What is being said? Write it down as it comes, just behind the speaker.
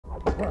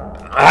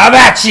How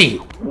about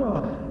you?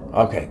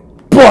 Okay.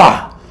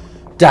 Blah!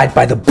 Died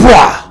by the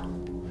blah!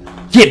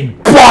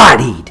 Get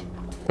bodied!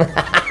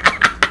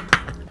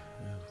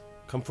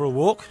 Come for a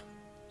walk?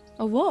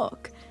 A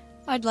walk?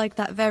 I'd like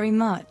that very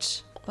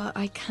much. But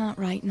I can't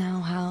right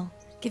now, Hal.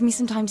 Give me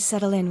some time to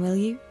settle in, will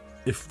you?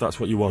 If that's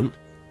what you want.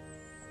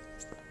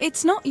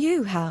 It's not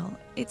you, Hal.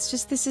 It's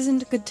just this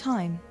isn't a good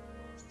time.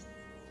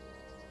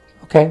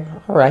 Okay,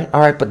 all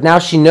right, but now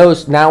she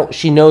knows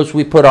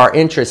we put our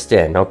interest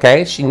in,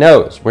 okay? She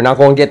knows. We're not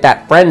going to get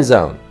that friend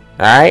zone,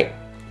 all right?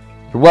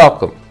 You're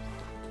welcome.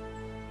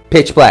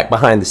 Pitch black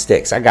behind the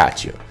sticks. I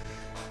got you.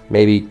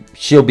 Maybe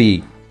she'll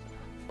be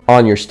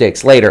on your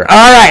sticks later. All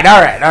right.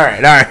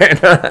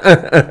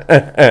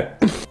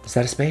 Is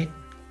that a spade?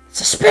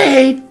 It's a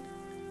spade.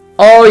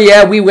 Oh,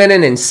 yeah, we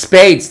winning in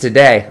spades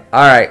today.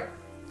 All right.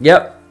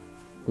 Yep.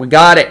 We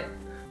got it.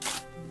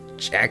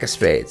 Jack of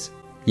spades.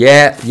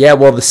 Yeah,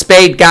 well, the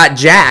spade got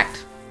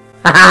jacked.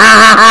 I'll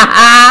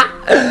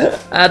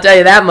tell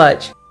you that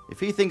much.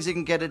 If he thinks he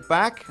can get it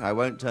back, I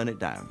won't turn it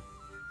down.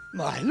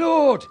 My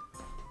lord,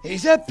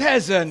 he's a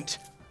peasant.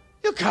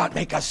 You can't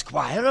make a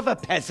squire of a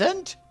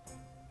peasant.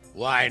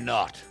 Why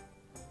not?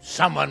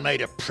 Someone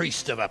made a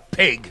priest of a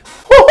pig.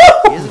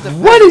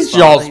 What is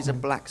y'all's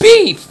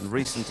beef?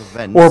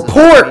 Or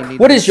pork?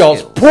 What is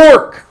y'all's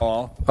pork?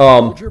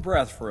 Hold your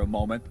breath for a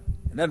moment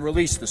and then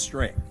release the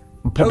string.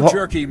 No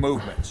jerky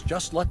movements.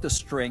 Just let the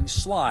string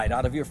slide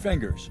out of your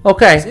fingers.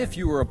 Okay. As if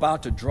you were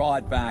about to draw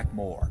it back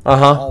more.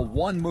 All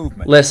one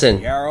movement.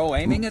 Listen, the arrow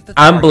aiming at the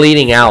I'm target,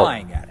 bleeding out.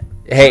 flying at it.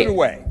 Hey. Put it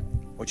away.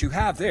 What you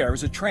have there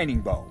is a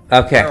training bow.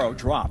 Okay. The arrow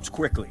drops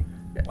quickly.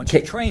 Once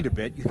you've trained a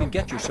bit, you can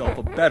get yourself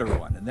a better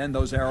one, and then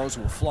those arrows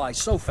will fly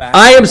so fast.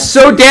 I am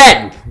so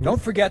dead.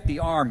 Don't forget the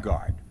arm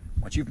guard.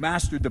 Once you've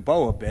mastered the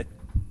bow a bit,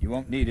 you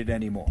won't need it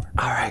anymore.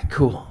 All right,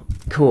 cool.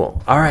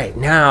 All right,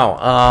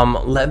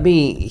 now, let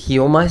me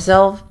heal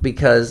myself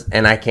because,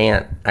 and I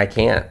can't.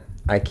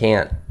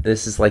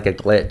 This is like a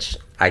glitch.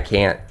 I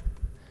can't.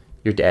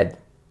 You're dead.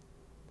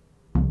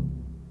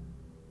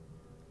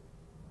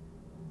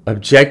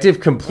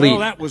 Objective complete. Well,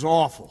 that was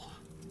awful.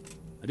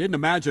 I didn't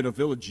imagine a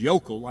village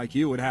yokel like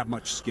you would have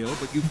much skill,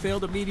 but you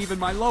failed to meet even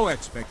my low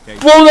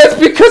expectations. Well, that's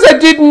because I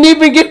didn't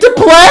even get to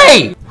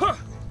play!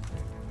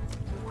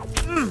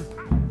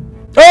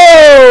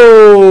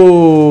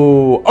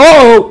 Oh!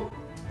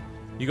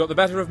 You got the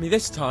better of me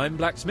this time,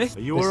 blacksmith.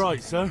 Are you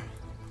alright, sir?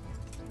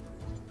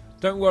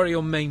 Don't worry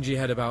your mangy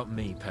head about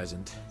me,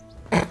 peasant.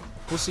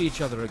 We'll see each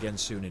other again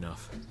soon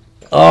enough.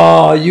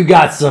 Oh, you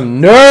got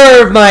some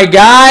nerve, my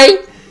guy!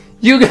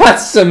 You got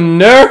some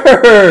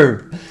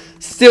nerve!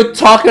 Still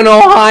talking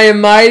all high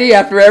and mighty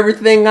after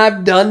everything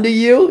I've done to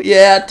you?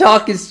 Yeah,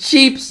 talk is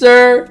cheap,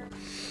 sir.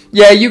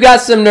 Yeah, you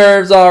got some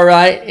nerves, all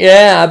right.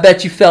 Yeah, I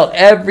bet you felt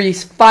every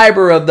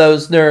fiber of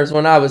those nerves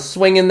when I was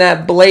swinging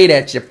that blade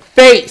at your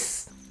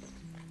face.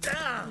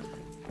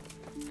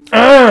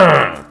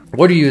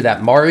 What are you,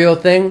 that Mario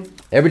thing?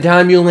 Every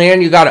time you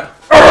land, you gotta...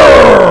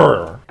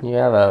 You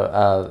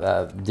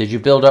have did you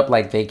build up,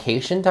 like,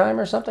 vacation time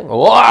or something?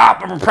 Oh,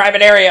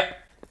 private area.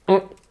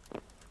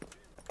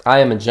 I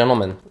am a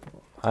gentleman.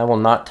 I will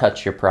not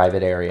touch your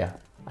private area.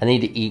 I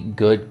need to eat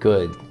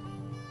good.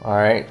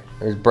 Alright,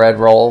 there's bread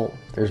roll.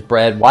 There's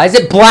bread. Why is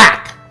it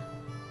black?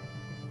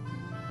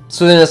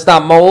 So then it's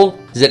not mold?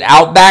 Is it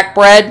Outback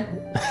bread?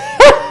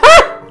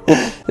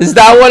 Is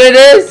that what it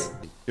is?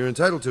 You're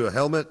entitled to a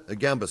helmet, a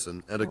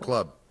gambeson, and a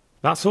club.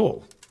 That's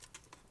all.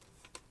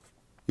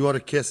 You want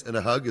a kiss and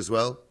a hug as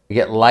well? You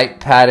get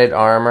light padded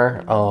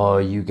armor. Oh,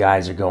 you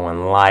guys are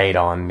going light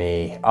on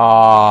me.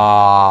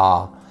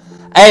 Oh.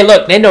 Hey,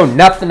 look, they know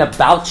nothing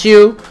about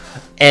you,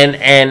 and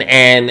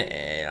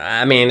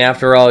I mean,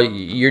 after all,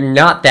 you're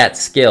not that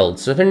skilled,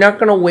 so they're not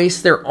gonna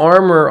waste their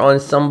armor on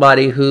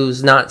somebody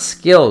who's not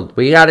skilled.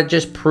 We gotta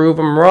just prove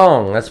them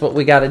wrong. That's what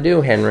we gotta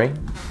do, Henry.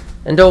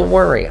 And don't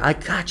worry, I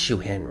got you,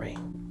 Henry.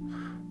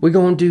 We're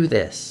gonna do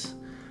this.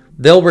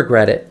 They'll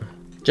regret it,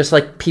 just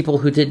like people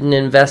who didn't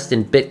invest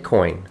in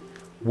Bitcoin.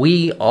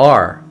 We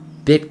are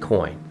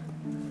Bitcoin.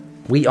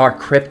 We are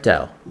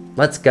crypto.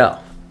 Let's go.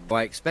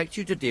 I expect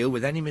you to deal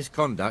with any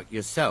misconduct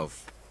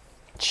yourself.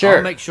 Sure.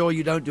 I'll make sure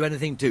you don't do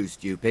anything too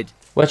stupid.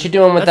 What you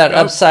doing with that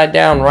upside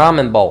down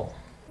ramen bowl?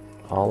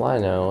 All I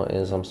know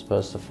is I'm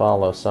supposed to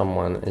follow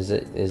someone.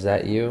 Is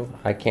that you?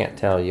 I can't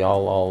tell.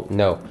 Y'all all...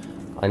 No.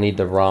 I need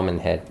the ramen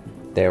head.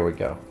 There we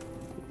go.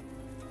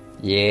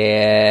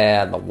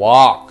 Yeah, the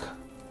walk.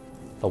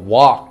 The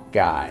walk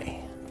guy.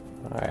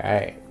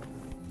 Alright.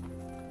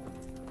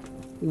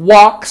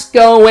 Walk's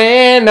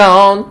going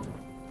on.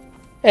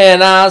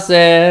 And I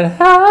said,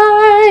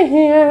 hi,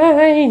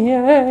 hi,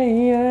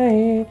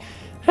 hi,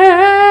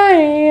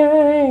 hi,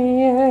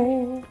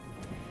 hi.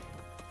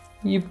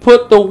 You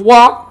put the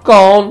walk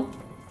on.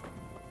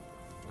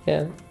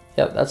 Yeah,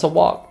 that's a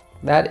walk.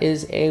 That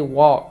is a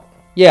walk.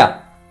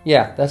 Yeah,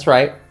 that's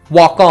right.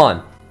 Walk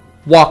on.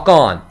 Walk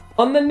on.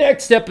 On the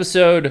next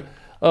episode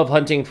of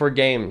Hunting for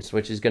Games,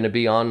 which is going to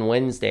be on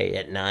Wednesday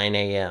at 9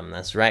 a.m.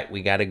 That's right,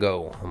 we got to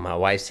go. My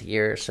wife's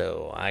here,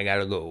 so I got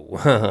to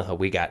go.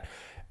 We got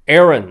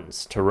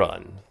errands to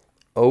run.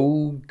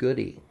 Oh,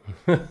 goody.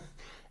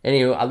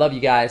 Anyway, I love you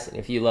guys. And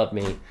if you love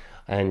me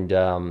and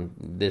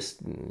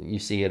you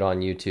see it on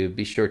YouTube,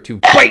 be sure to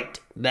bite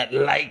that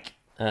like.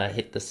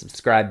 Hit the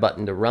subscribe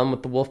button to run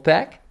with the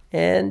Wolfpack.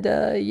 And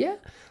yeah,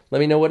 let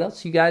me know what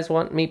else you guys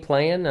want me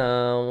playing,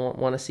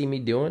 want to see me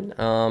doing.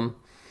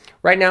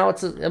 Right now,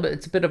 it's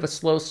a bit of a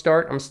slow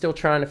start. I'm still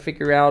trying to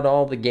figure out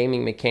all the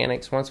gaming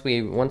mechanics. Once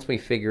we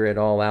figure it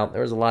all out,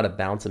 there's a lot of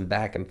bouncing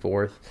back and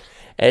forth.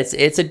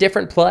 It's a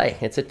different play.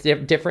 It's a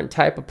different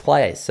type of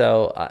play.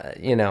 So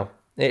you know,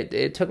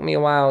 it took me a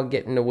while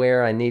getting to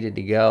where I needed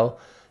to go,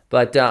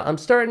 but I'm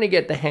starting to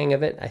get the hang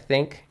of it, I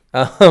think.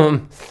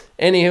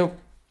 Anywho,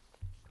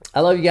 I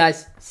love you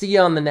guys. See you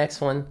on the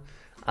next one.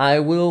 I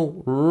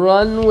will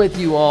run with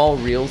you all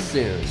real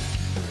soon.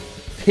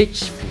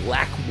 Pitch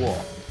black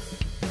wall.